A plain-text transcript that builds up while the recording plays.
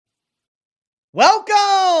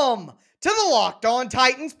Welcome to the Locked On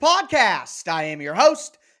Titans podcast. I am your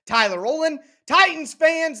host, Tyler Rowland. Titans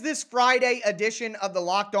fans, this Friday edition of the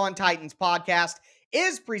Locked On Titans podcast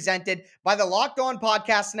is presented by the Locked On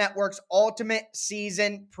Podcast Network's Ultimate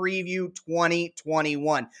Season Preview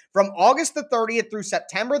 2021. From August the 30th through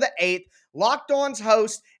September the 8th, Locked On's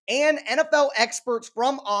host and NFL experts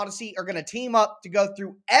from Odyssey are going to team up to go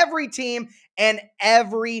through every team and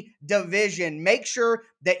every division. Make sure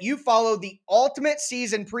that you follow the Ultimate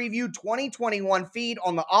Season Preview 2021 feed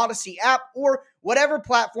on the Odyssey app or whatever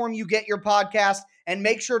platform you get your podcast, and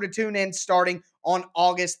make sure to tune in starting on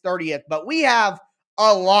August 30th. But we have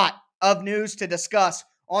a lot of news to discuss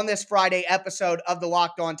on this Friday episode of the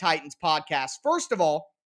Locked On Titans podcast. First of all,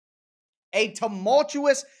 a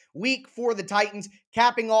tumultuous week for the Titans,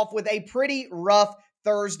 capping off with a pretty rough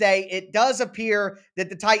Thursday. It does appear that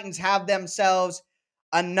the Titans have themselves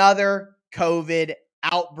another COVID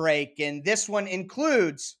outbreak, and this one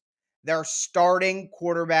includes their starting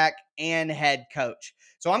quarterback and head coach.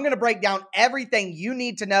 So I'm going to break down everything you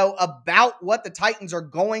need to know about what the Titans are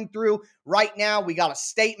going through right now. We got a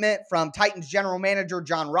statement from Titans general manager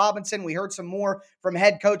Jon Robinson. We heard some more from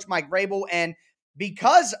head coach Mike Vrabel, and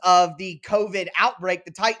because of the COVID outbreak,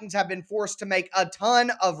 the Titans have been forced to make a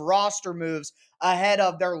ton of roster moves ahead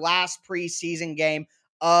of their last preseason game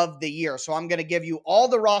of the year. So I'm going to give you all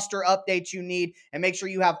the roster updates you need and make sure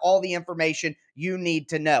you have all the information you need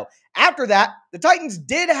to know. After that, the Titans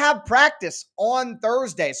did have practice on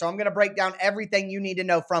Thursday. So I'm going to break down everything you need to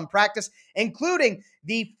know from practice, including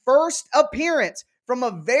the first appearance from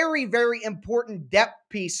a very, very important depth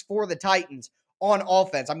piece for the Titans on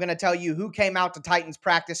offense. I'm going to tell you who came out to Titans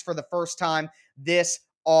practice for the first time this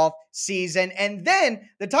off season. And then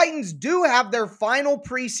the Titans do have their final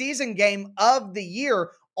preseason game of the year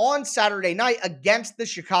on Saturday night against the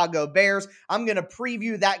Chicago Bears. I'm going to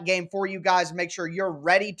preview that game for you guys. Make sure you're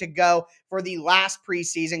ready to go for the last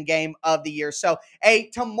preseason game of the year. So a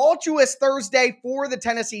tumultuous Thursday for the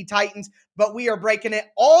Tennessee Titans, but we are breaking it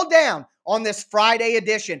all down on this Friday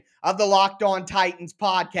edition of the Locked On Titans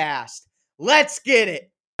podcast. Let's get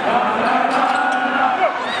it. You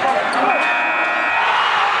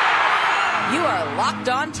are Locked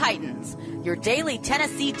On Titans, your daily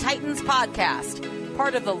Tennessee Titans podcast,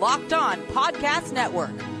 part of the Locked On Podcast Network,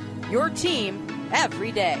 your team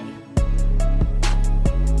every day.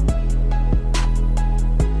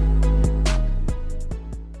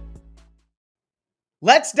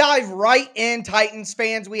 Let's dive right in, Titans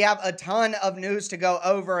fans. We have a ton of news to go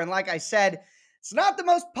over, and like I said, it's not the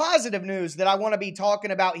most positive news that I want to be talking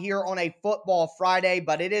about here on a Football Friday,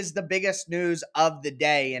 but it is the biggest news of the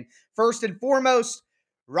day. And first and foremost,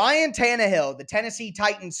 Ryan Tannehill, the Tennessee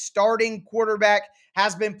Titans starting quarterback,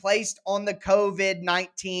 has been placed on the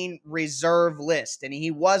COVID-19 reserve list. And he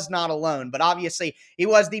was not alone, but obviously he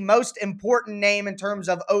was the most important name in terms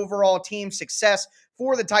of overall team success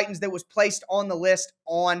for the Titans that was placed on the list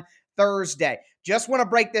on Thursday. Just want to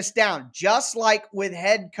break this down. Just like with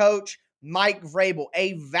head coach Mike Vrabel,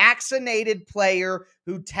 a vaccinated player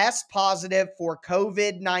who tests positive for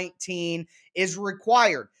COVID-19 is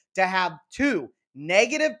required to have 2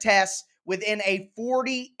 negative tests within a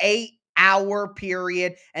 48-hour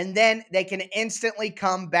period, and then they can instantly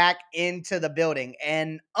come back into the building.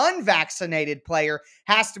 An unvaccinated player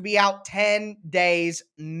has to be out 10 days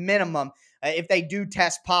minimum if they do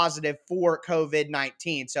test positive for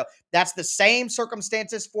COVID-19. So that's the same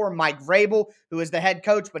circumstances for Mike Vrabel, who is the head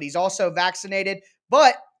coach, but he's also vaccinated.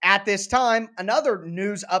 But at this time, another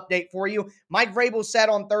news update for you. Mike Vrabel said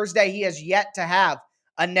on Thursday he has yet to have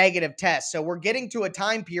a negative test. So we're getting to a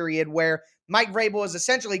time period where Mike Vrabel is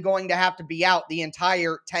essentially going to have to be out the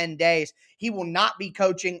entire 10 days. He will not be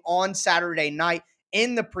coaching on Saturday night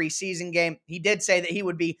in the preseason game. He did say that he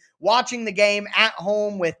would be watching the game at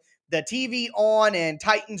home with the TV on and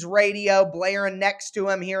Titans radio blaring next to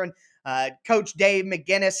him, hearing Coach Dave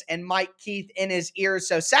McGinnis and Mike Keith in his ears.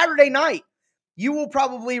 So Saturday night, you will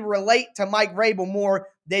probably relate to Mike Vrabel more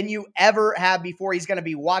than you ever have before. He's going to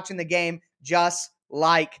be watching the game just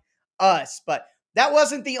like us. But that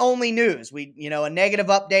wasn't the only news. A negative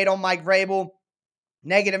update on Mike Vrabel,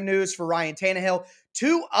 negative news for Ryan Tannehill.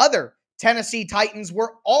 2 other Tennessee Titans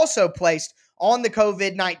were also placed on the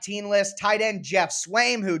COVID-19 list. Tight end Jeff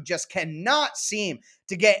Swaim, who just cannot seem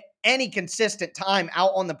to get any consistent time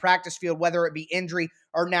out on the practice field, whether it be injury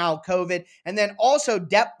or now COVID. And then also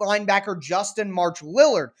depth linebacker Justin March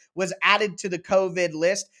Lillard was added to the COVID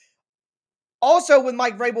list. Also, with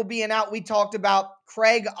Mike Vrabel being out, we talked about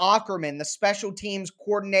Craig Aukerman, the special teams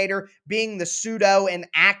coordinator, being the pseudo and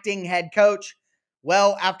acting head coach.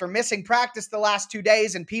 Well, after missing practice the last 2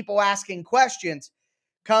 days and people asking questions,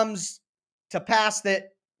 comes to pass that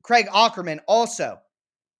Craig Aukerman also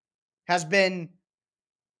has been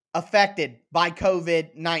affected by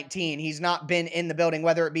COVID-19. He's not been in the building,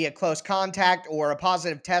 whether it be a close contact or a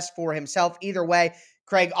positive test for himself. Either way,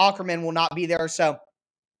 Craig Aukerman will not be there. So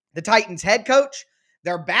the Titans head coach,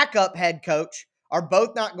 their backup head coach, are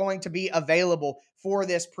both not going to be available for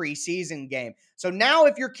this preseason game. So now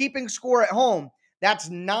if you're keeping score at home, that's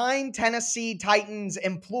 9 Tennessee Titans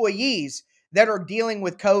employees that are dealing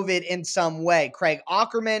with COVID in some way. Craig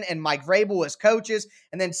Aukerman and Mike Vrabel as coaches,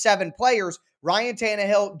 and then 7 players: Ryan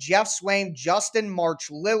Tannehill, Jeff Swaim, Justin March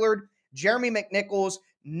Lillard, Jeremy McNichols,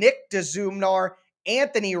 Nick Dzumnar,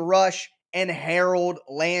 Anthony Rush, and Harold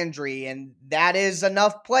Landry. And that is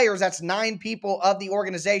enough players. That's 9 people of the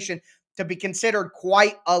organization to be considered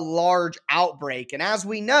quite a large outbreak. And as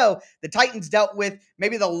we know, the Titans dealt with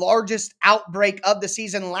maybe the largest outbreak of the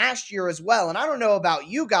season last year as well. And I don't know about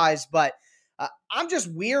you guys, but I'm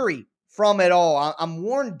just weary from it all. I'm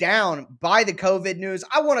worn down by the COVID news.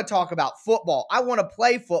 I want to talk about football. I want to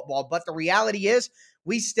play football. But the reality is,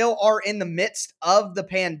 we still are in the midst of the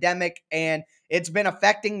pandemic, and it's been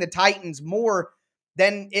affecting the Titans more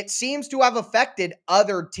than it seems to have affected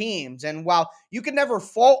other teams. And while you can never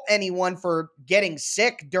fault anyone for getting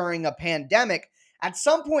sick during a pandemic, at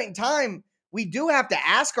some point in time, we do have to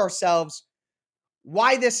ask ourselves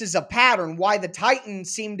why this is a pattern, why the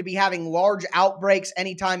Titans seem to be having large outbreaks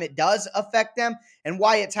anytime it does affect them, and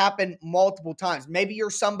why it's happened multiple times. Maybe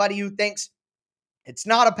you're somebody who thinks it's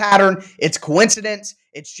not a pattern, it's coincidence,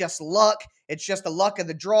 it's just luck, it's just the luck of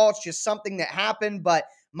the draw, it's just something that happened. But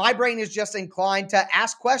my brain is just inclined to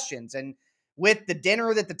ask questions. And with the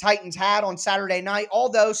dinner that the Titans had on Saturday night,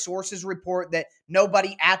 although sources report that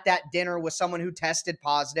nobody at that dinner was someone who tested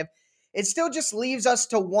positive, it still just leaves us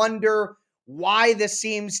to wonder why this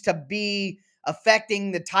seems to be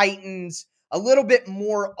affecting the Titans a little bit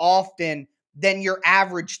more often than your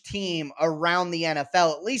average team around the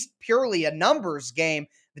NFL, at least purely a numbers game.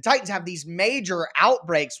 The Titans have these major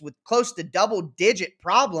outbreaks with close to double-digit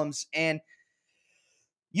problems, and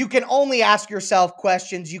you can only ask yourself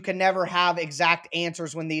questions. You can never have exact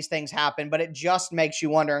answers when these things happen, but it just makes you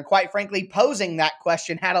wonder. And quite frankly, posing that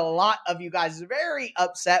question had a lot of you guys very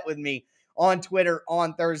upset with me on Twitter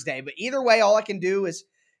on Thursday. But either way, all I can do is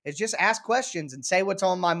just ask questions and say what's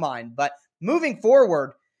on my mind. But moving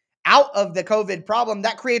forward, out of the COVID problem,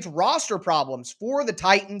 that creates roster problems for the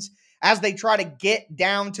Titans as they try to get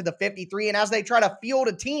down to the 53 and as they try to field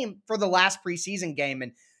a team for the last preseason game.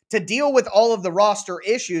 And to deal with all of the roster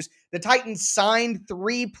issues, the Titans signed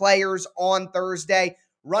 3 players on Thursday.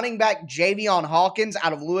 Running back Javion Hawkins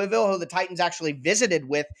out of Louisville, who the Titans actually visited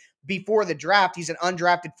with before the draft. He's an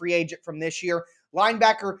undrafted free agent from this year.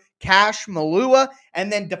 Linebacker Cash Malua,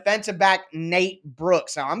 and then defensive back Nate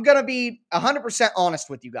Brooks. Now, I'm going to be 100% honest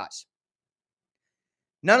with you guys.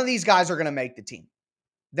 None of these guys are going to make the team.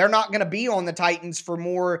 They're not going to be on the Titans for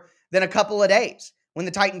more than a couple of days when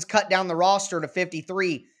the Titans cut down the roster to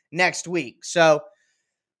 53 next week. So,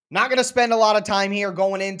 not going to spend a lot of time here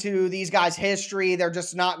going into these guys' history. They're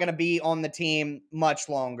just not going to be on the team much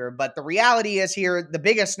longer. But the reality is here, the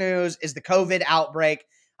biggest news is the COVID outbreak.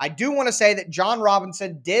 I do want to say that John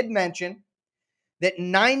Robinson did mention that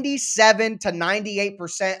 97 to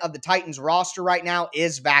 98% of the Titans roster right now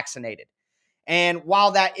is vaccinated. And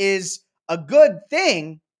while that is a good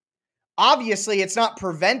thing, obviously it's not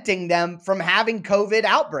preventing them from having COVID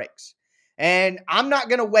outbreaks. And I'm not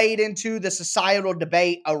going to wade into the societal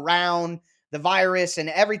debate around the virus and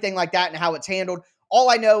everything like that and how it's handled. All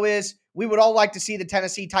I know is we would all like to see the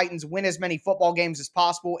Tennessee Titans win as many football games as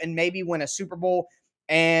possible and maybe win a Super Bowl.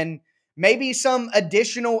 And maybe some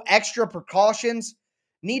additional extra precautions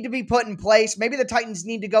need to be put in place. Maybe the Titans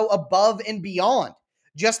need to go above and beyond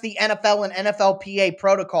just the NFL and NFLPA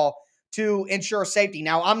protocol to ensure safety.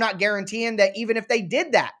 Now, I'm not guaranteeing that even if they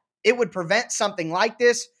did that, it would prevent something like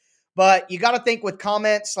this. But you got to think with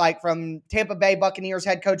comments like from Tampa Bay Buccaneers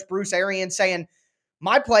head coach Bruce Arians saying,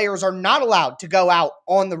 my players are not allowed to go out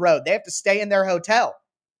on the road. They have to stay in their hotel.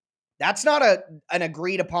 That's not an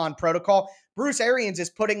agreed upon protocol. Bruce Arians is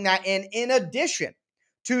putting that in addition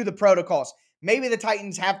to the protocols. Maybe the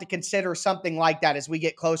Titans have to consider something like that as we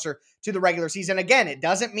get closer to the regular season. Again, it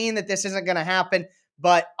doesn't mean that this isn't going to happen,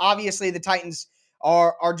 but obviously the Titans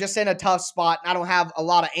are just in a tough spot. I don't have a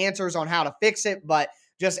lot of answers on how to fix it, but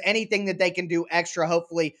just anything that they can do extra,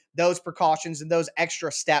 hopefully those precautions and those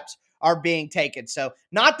extra steps are being taken. So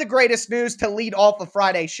not the greatest news to lead off a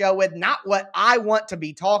Friday show with, not what I want to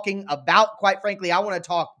be talking about. Quite frankly, I want to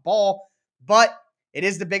talk ball, but it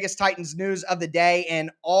is the biggest Titans news of the day,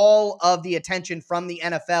 and all of the attention from the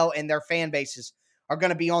NFL and their fan bases are going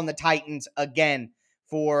to be on the Titans again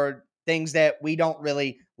for things that we don't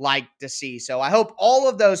really like to see. So I hope all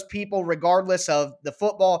of those people, regardless of the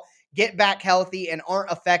football, get back healthy and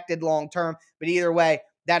aren't affected long term. But either way,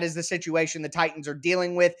 that is the situation the Titans are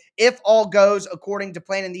dealing with. If all goes according to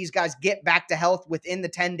plan and these guys get back to health within the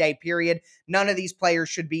 10-day period, none of these players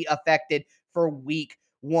should be affected for week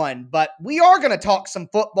one. But we are going to talk some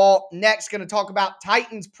football next. Going to talk about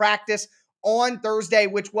Titans practice on Thursday,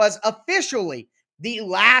 which was officially the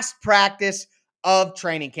last practice of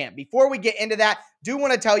training camp. Before we get into that, do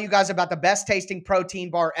want to tell you guys about the best tasting protein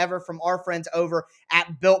bar ever from our friends over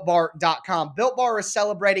at BuiltBar.com. Built Bar is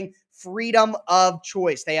celebrating freedom of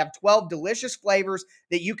choice. They have 12 delicious flavors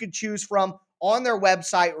that you can choose from on their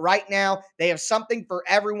website right now. They have something for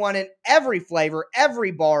everyone, and every flavor,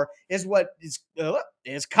 every bar is what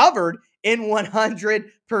is covered in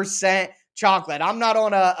 100% chocolate. I'm not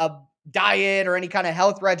on a diet or any kind of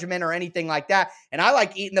health regimen or anything like that. And I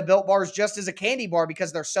like eating the Built Bars just as a candy bar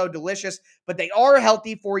because they're so delicious, but they are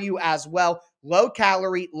healthy for you as well. Low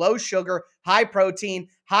calorie, low sugar, high protein,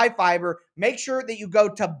 high fiber. Make sure that you go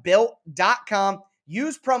to Built.com,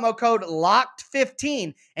 use promo code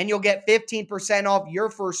LOCKED15, and you'll get 15% off your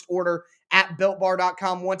first order at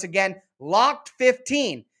BuiltBar.com. Once again,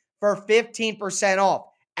 LOCKED15 for 15% off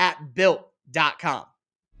at Built.com.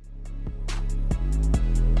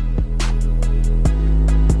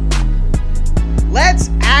 Let's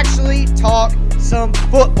actually talk some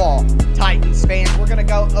football, Titans fans. We're going to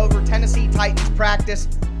go over Tennessee Titans practice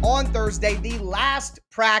on Thursday, the last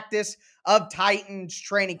practice of Titans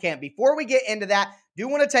training camp. Before we get into that, do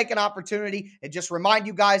want to take an opportunity and just remind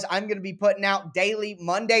you guys, I'm going to be putting out daily,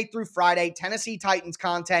 Monday through Friday, Tennessee Titans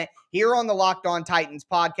content here on the Locked On Titans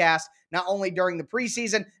podcast, not only during the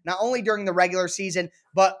preseason, not only during the regular season,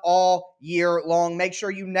 but all year long. Make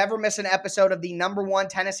sure you never miss an episode of the #1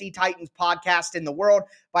 Tennessee Titans podcast in the world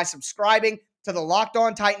by subscribing to the Locked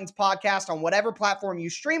On Titans podcast on whatever platform you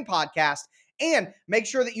stream podcasts. And make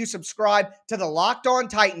sure that you subscribe to the Locked On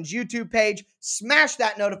Titans YouTube page. Smash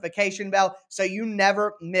that notification bell so you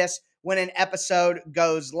never miss when an episode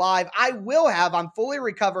goes live. I'm fully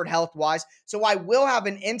recovered health-wise, so I will have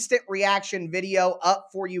an instant reaction video up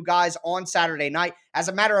for you guys on Saturday night. As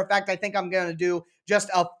a matter of fact, I think I'm going to do just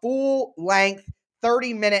a full-length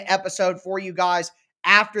 30-minute episode for you guys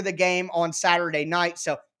after the game on Saturday night.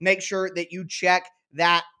 So make sure that you check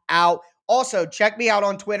that out. Also, check me out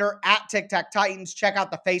on Twitter at TicTacTitans. Check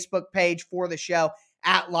out the Facebook page for the show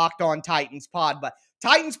at Locked On Titans Pod. But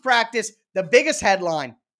Titans practice, the biggest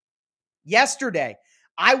headline. Yesterday,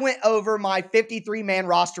 I went over my 53-man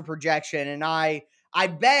roster projection, and I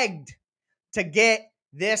begged to get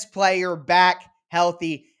this player back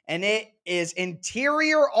healthy, and it is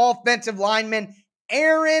interior offensive lineman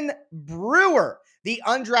Aaron Brewer, the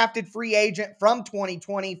undrafted free agent from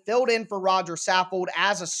 2020, filled in for Roger Saffold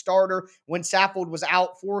as a starter when Saffold was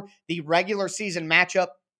out for the regular season matchup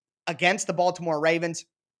against the Baltimore Ravens.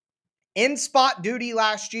 In spot duty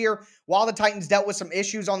last year, while the Titans dealt with some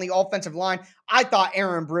issues on the offensive line, I thought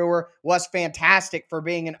Aaron Brewer was fantastic for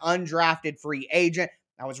being an undrafted free agent.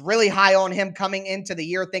 I was really high on him coming into the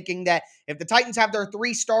year, thinking that if the Titans have their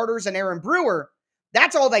 3 starters and Aaron Brewer,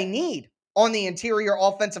 that's all they need on the interior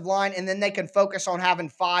offensive line, and then they can focus on having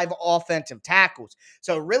 5 offensive tackles.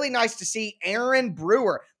 So really nice to see Aaron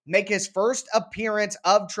Brewer make his first appearance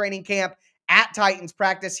of training camp at Titans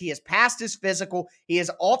practice. He has passed his physical. He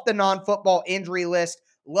is off the non-football injury list.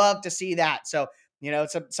 Love to see that. So,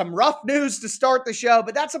 some rough news to start the show,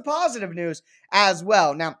 but that's a positive news as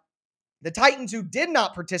well. Now, the Titans who did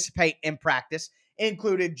not participate in practice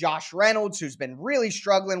included Josh Reynolds, who's been really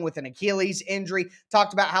struggling with an Achilles injury.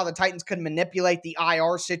 Talked about how the Titans could manipulate the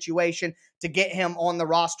IR situation to get him on the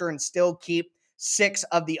roster and still keep 6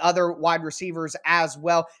 of the other wide receivers as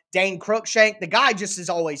well. Dane Cruikshank, the guy just is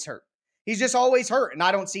always hurt. He's just always hurt, and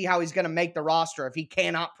I don't see how he's going to make the roster if he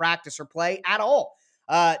cannot practice or play at all.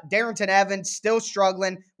 Darrington Evans still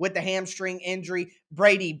struggling with the hamstring injury.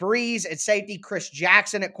 Brady Breeze at safety. Chris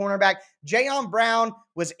Jackson at cornerback. Jayon Brown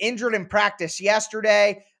was injured in practice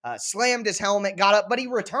yesterday, slammed his helmet, got up, but he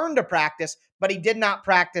returned to practice, but he did not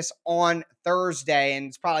practice on Thursday, and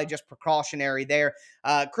it's probably just precautionary there.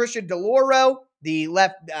 Christian DeLauro, the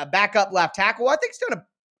backup left tackle, I think he's done a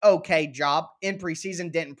okay job in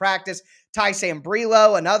preseason, didn't practice. Ty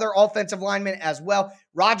Sambrilo, another offensive lineman as well.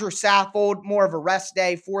 Roger Saffold, more of a rest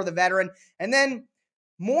day for the veteran. And then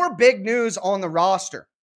more big news on the roster.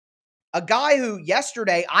 A guy who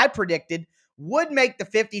yesterday I predicted would make the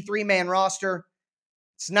 53-man roster.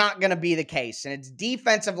 It's not going to be the case. And it's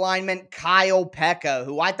defensive lineman Kyle Peko,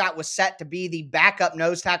 who I thought was set to be the backup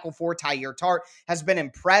nose tackle for Tyler Tart, has been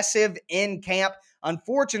impressive in camp.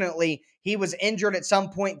 Unfortunately, he was injured at some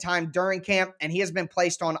point in time during camp, and he has been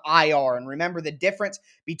placed on IR. And remember the difference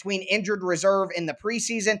between injured reserve in the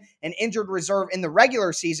preseason and injured reserve in the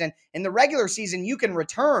regular season. In the regular season, you can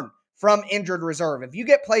return from injured reserve. If you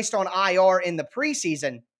get placed on IR in the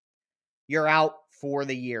preseason, you're out for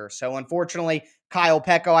the year. So unfortunately, Kyle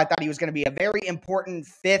Peko, I thought he was going to be a very important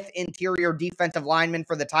fifth interior defensive lineman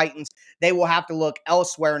for the Titans. They will have to look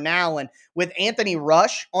elsewhere now. And with Anthony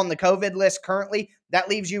Rush on the COVID list currently, that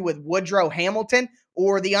leaves you with Woodrow Hamilton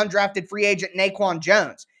or the undrafted free agent Naquan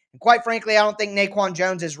Jones. And quite frankly, I don't think Naquan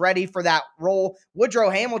Jones is ready for that role. Woodrow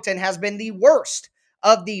Hamilton has been the worst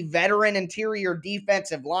of the veteran interior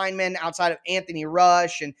defensive linemen outside of Anthony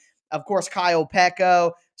Rush and, of course, Kyle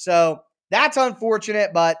Peko. So that's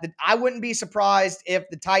unfortunate, but I wouldn't be surprised if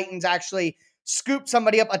the Titans actually scoop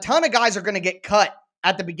somebody up. A ton of guys are going to get cut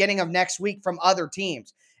at the beginning of next week from other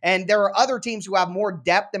teams. And there are other teams who have more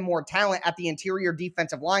depth and more talent at the interior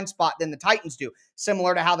defensive line spot than the Titans do,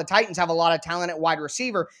 similar to how the Titans have a lot of talent at wide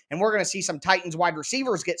receiver. And we're going to see some Titans wide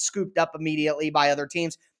receivers get scooped up immediately by other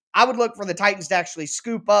teams. I would look for the Titans to actually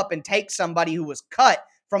scoop up and take somebody who was cut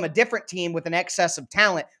from a different team with an excess of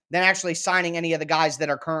talent than actually signing any of the guys that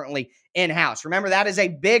are currently in-house. Remember, that is a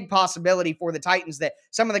big possibility for the Titans, that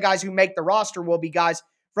some of the guys who make the roster will be guys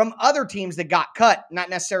from other teams that got cut, not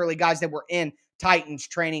necessarily guys that were in Titans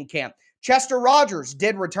training camp. Chester Rogers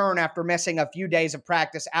did return after missing a few days of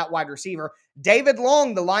practice at wide receiver. David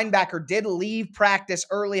Long, the linebacker, did leave practice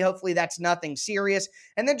early. Hopefully that's nothing serious.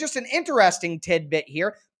 And then just an interesting tidbit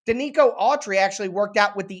here. Danico Autry actually worked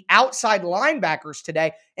out with the outside linebackers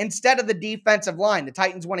today instead of the defensive line. The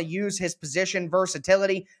Titans want to use his position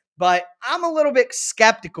versatility, but I'm a little bit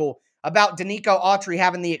skeptical about Danico Autry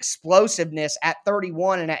having the explosiveness at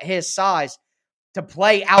 31 and at his size to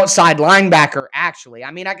play outside linebacker, actually. I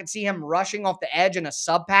mean, I could see him rushing off the edge in a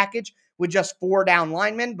sub package with just 4 down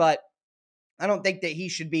linemen, but I don't think that he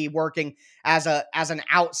should be working as an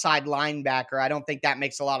outside linebacker. I don't think that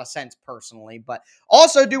makes a lot of sense personally. But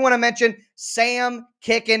also do want to mention Sam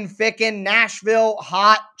Fickin, Nashville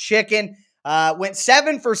Hot Chicken, went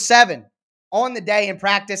 7 for 7 on the day in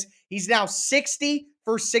practice. He's now 60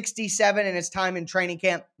 for 67 in his time in training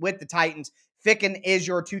camp with the Titans. Fickin is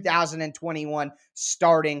your 2021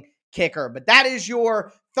 starting kicker. But that is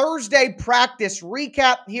your Thursday practice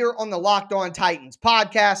recap here on the Locked On Titans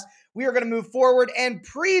podcast. We are going to move forward and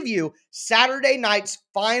preview Saturday night's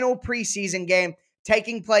final preseason game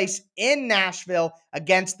taking place in Nashville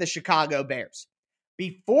against the Chicago Bears.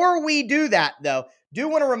 Before we do that, though, do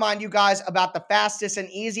want to remind you guys about the fastest and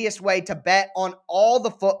easiest way to bet on all the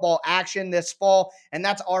football action this fall, and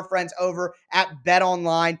that's our friends over at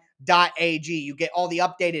betonline.ag. You get all the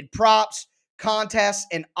updated props, contests,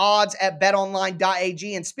 and odds at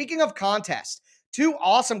betonline.ag. And speaking of contests, 2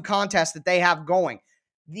 awesome contests that they have going.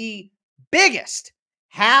 The biggest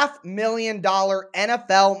 $500,000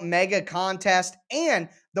 NFL mega contest and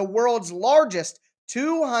the world's largest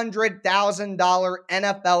 $200,000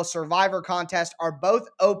 NFL Survivor contest are both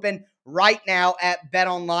open right now at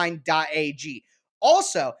betonline.ag.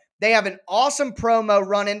 Also, they have an awesome promo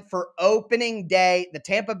running for opening day, the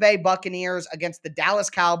Tampa Bay Buccaneers against the Dallas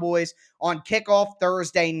Cowboys on kickoff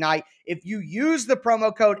Thursday night. If you use the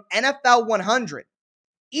promo code NFL100,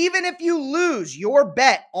 even if you lose your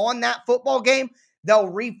bet on that football game, they'll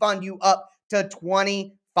refund you up to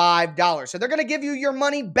 $25. So they're going to give you your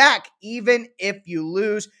money back even if you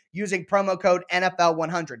lose using promo code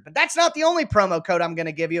NFL100. But that's not the only promo code I'm going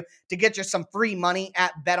to give you to get you some free money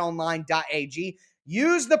at betonline.ag.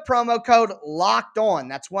 Use the promo code Locked On.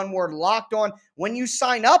 That's one word, Locked On, when you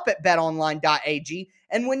sign up at betonline.ag.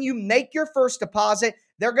 And when you make your first deposit,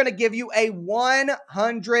 they're going to give you a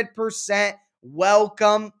 100%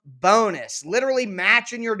 welcome bonus, literally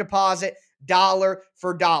matching your deposit dollar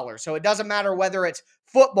for dollar. So it doesn't matter whether it's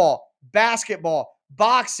football, basketball,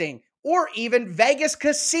 boxing, or even Vegas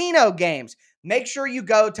casino games. Make sure you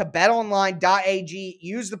go to betonline.ag,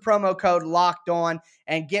 use the promo code Locked On,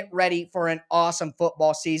 and get ready for an awesome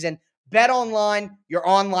football season. BetOnline, your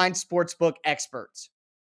online sportsbook experts.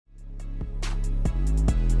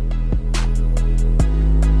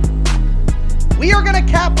 We are going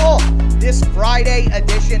to cap off this Friday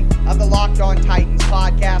edition of the Locked On Titans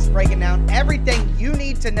podcast, breaking down everything you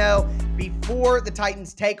need to know before the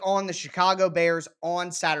Titans take on the Chicago Bears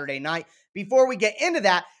on Saturday night. Before we get into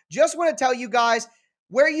that, just want to tell you guys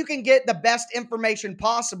where you can get the best information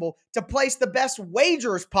possible to place the best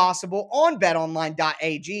wagers possible on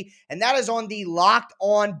betonline.ag, and that is on the Locked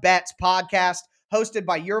On Bets podcast, hosted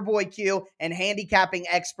by your boy Q and handicapping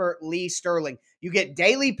expert Lee Sterling. You get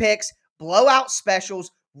daily picks, blowout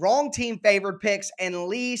specials, wrong team favored picks, and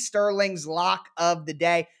Lee Sterling's lock of the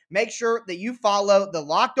day. Make sure that you follow the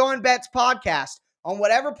Locked On Bets podcast on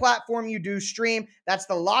whatever platform you do stream. That's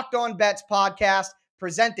the Locked On Bets podcast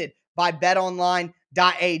presented by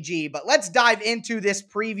betonline.ag. But let's dive into this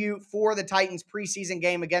preview for the Titans preseason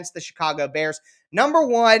game against the Chicago Bears. Number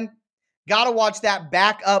one, got to watch that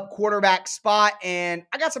backup quarterback spot. And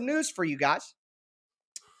I got some news for you guys.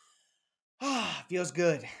 Feels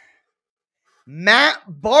good. Matt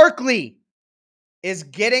Barkley is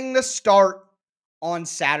getting the start on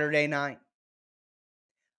Saturday night.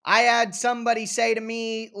 I had somebody say to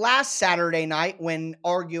me last Saturday night when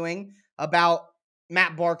arguing about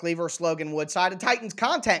Matt Barkley versus Logan Woodside, a Titans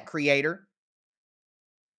content creator,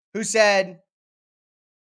 who said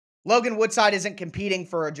Logan Woodside isn't competing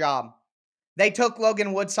for a job. They took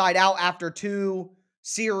Logan Woodside out after 2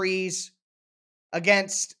 series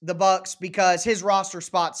against the Bucs because his roster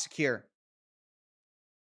spot's secure.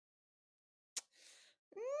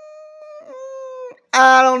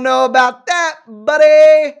 I don't know about that,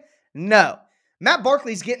 buddy. No. Matt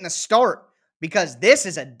Barkley's getting a start because this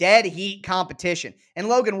is a dead heat competition. And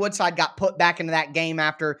Logan Woodside got put back into that game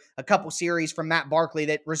after a couple series from Matt Barkley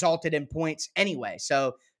that resulted in points anyway.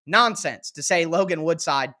 So nonsense to say Logan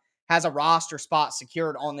Woodside has a roster spot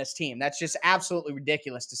secured on this team. That's just absolutely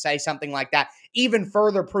ridiculous to say something like that. Even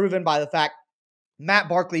further proven by the fact Matt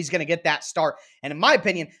Barkley is going to get that start. And in my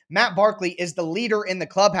opinion, Matt Barkley is the leader in the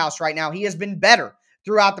clubhouse right now. He has been better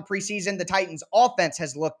throughout the preseason. The Titans offense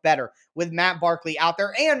has looked better with Matt Barkley out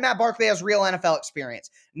there, and Matt Barkley has real NFL experience.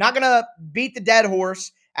 Not going to beat the dead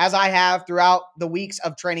horse as I have throughout the weeks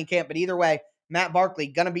of training camp, but either way, Matt Barkley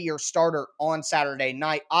going to be your starter on Saturday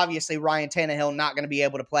night. Obviously, Ryan Tannehill not going to be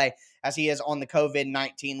able to play as he is on the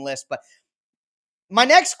COVID-19 list, but my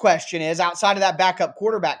next question is, outside of that backup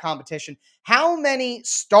quarterback competition, how many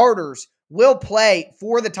starters will play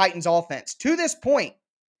for the Titans offense? To this point,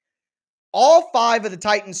 all 5 of the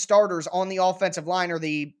Titans starters on the offensive line are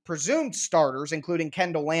the presumed starters, including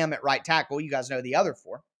Kendall Lamb at right tackle. You guys know the other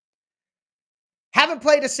 4. Haven't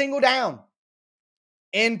played a single down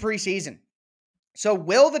in preseason. So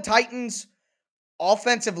will the Titans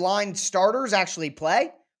offensive line starters actually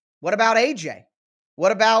play? What about AJ?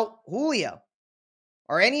 What about Julio?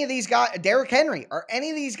 Are any of these guys, Derrick Henry, are any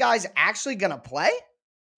of these guys actually going to play?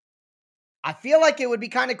 I feel like it would be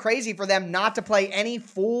kind of crazy for them not to play any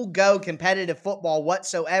full-go competitive football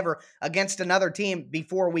whatsoever against another team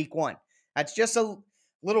before week 1. That's just a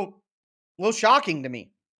little shocking to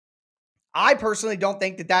me. I personally don't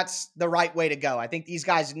think that that's the right way to go. I think these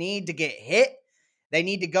guys need to get hit. They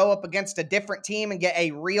need to go up against a different team and get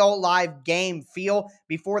a real live game feel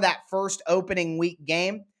before that first opening week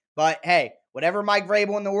game. But hey, whatever Mike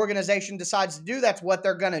Vrabel and the organization decides to do, that's what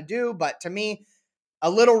they're going to do. But to me, a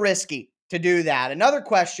little risky to do that. Another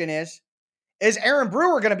question is Aaron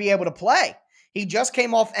Brewer going to be able to play? He just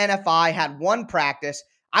came off NFI, had 1 practice.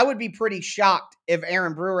 I would be pretty shocked if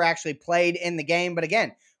Aaron Brewer actually played in the game. But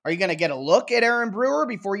again, are you going to get a look at Aaron Brewer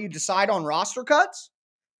before you decide on roster cuts?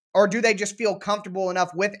 Or do they just feel comfortable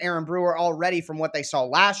enough with Aaron Brewer already from what they saw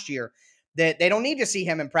last year that they don't need to see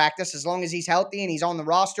him in practice? As long as he's healthy and he's on the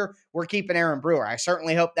roster, we're keeping Aaron Brewer. I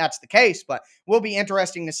certainly hope that's the case, but will be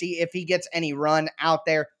interesting to see if he gets any run out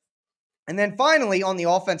there. And then finally, on the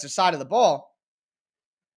offensive side of the ball,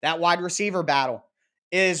 that wide receiver battle.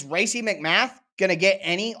 Is Racey McMath going to get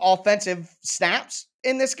any offensive snaps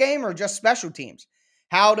in this game or just special teams?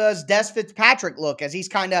 How does Des Fitzpatrick look as he's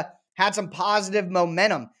kind of had some positive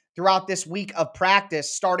momentum throughout this week of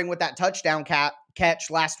practice, starting with that touchdown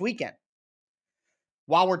catch last weekend?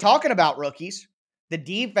 While we're talking about rookies, the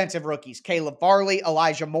defensive rookies, Caleb Farley,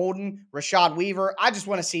 Elijah Molden, Rashad Weaver, I just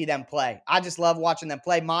want to see them play. I just love watching them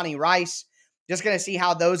play. Monty Rice, just going to see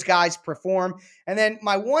how those guys perform. And then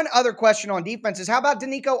my one other question on defense is, how about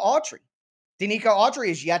Danico Autry? Danico Autry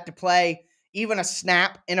is yet to play even a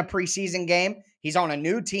snap in a preseason game. He's on a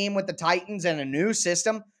new team with the Titans and a new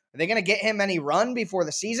system. Are they going to get him any run before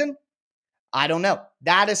the season? I don't know.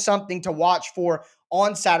 That is something to watch for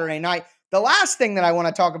on Saturday night. The last thing that I want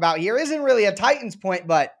to talk about here isn't really a Titans point,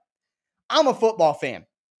 but I'm a football fan.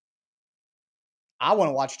 I want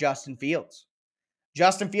to watch Justin Fields.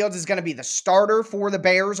 Justin Fields is going to be the starter for the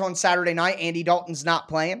Bears on Saturday night. Andy Dalton's not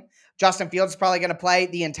playing. Justin Fields is probably going to play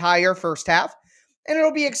the entire first half. And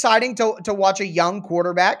it'll be exciting to watch a young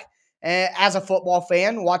quarterback as a football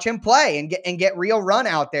fan, watch him play and get real run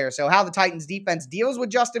out there. So how the Titans defense deals with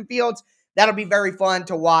Justin Fields, that'll be very fun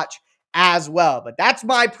to watch as well. But that's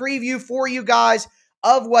my preview for you guys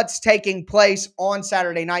of what's taking place on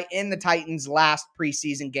Saturday night in the Titans' last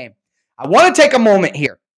preseason game. I want to take a moment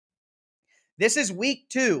here. This is week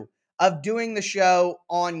 2 of doing the show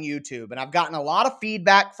on YouTube. And I've gotten a lot of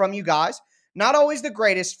feedback from you guys. Not always the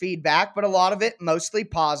greatest feedback, but a lot of it mostly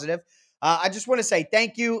positive. I just want to say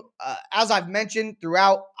thank you. As I've mentioned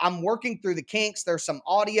throughout, I'm working through the kinks. There's some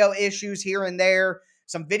audio issues here and there,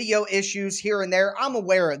 some video issues here and there. I'm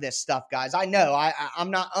aware of this stuff, guys. I know.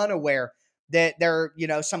 I'm not unaware that there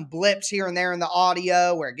are, some blips here and there in the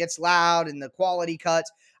audio where it gets loud and the quality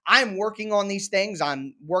cuts. I'm working on these things.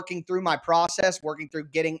 I'm working through my process, working through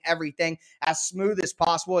getting everything as smooth as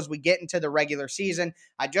possible as we get into the regular season.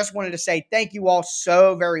 I just wanted to say thank you all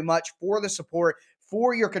so very much for the support,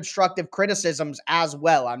 for your constructive criticisms as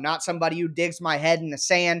well. I'm not somebody who digs my head in the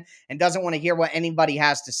sand and doesn't want to hear what anybody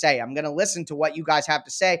has to say. I'm going to listen to what you guys have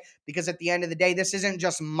to say because at the end of the day, this isn't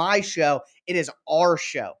just my show, it is our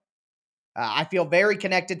show. I feel very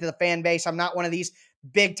connected to the fan base. I'm not one of these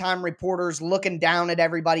big-time reporters looking down at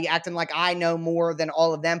everybody, acting like I know more than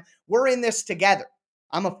all of them. We're in this together.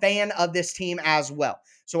 I'm a fan of this team as well.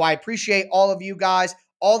 So I appreciate all of you guys,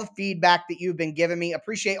 all the feedback that you've been giving me.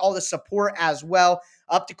 Appreciate all the support as well.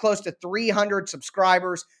 Up to close to 300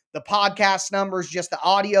 subscribers. The podcast numbers, just the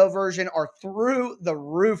audio version, are through the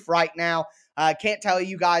roof right now. I can't tell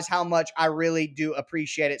you guys how much I really do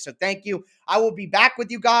appreciate it. So thank you. I will be back with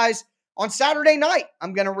you guys on Saturday night.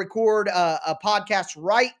 I'm going to record a podcast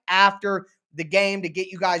right after the game to get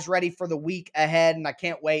you guys ready for the week ahead, and I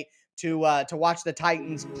can't wait to watch the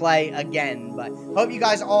Titans play again. But hope you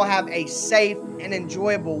guys all have a safe and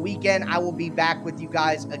enjoyable weekend. I will be back with you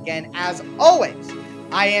guys again as always.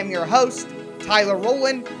 I am your host, Tyler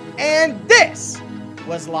Rowland, and this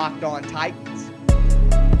was Locked On Titans.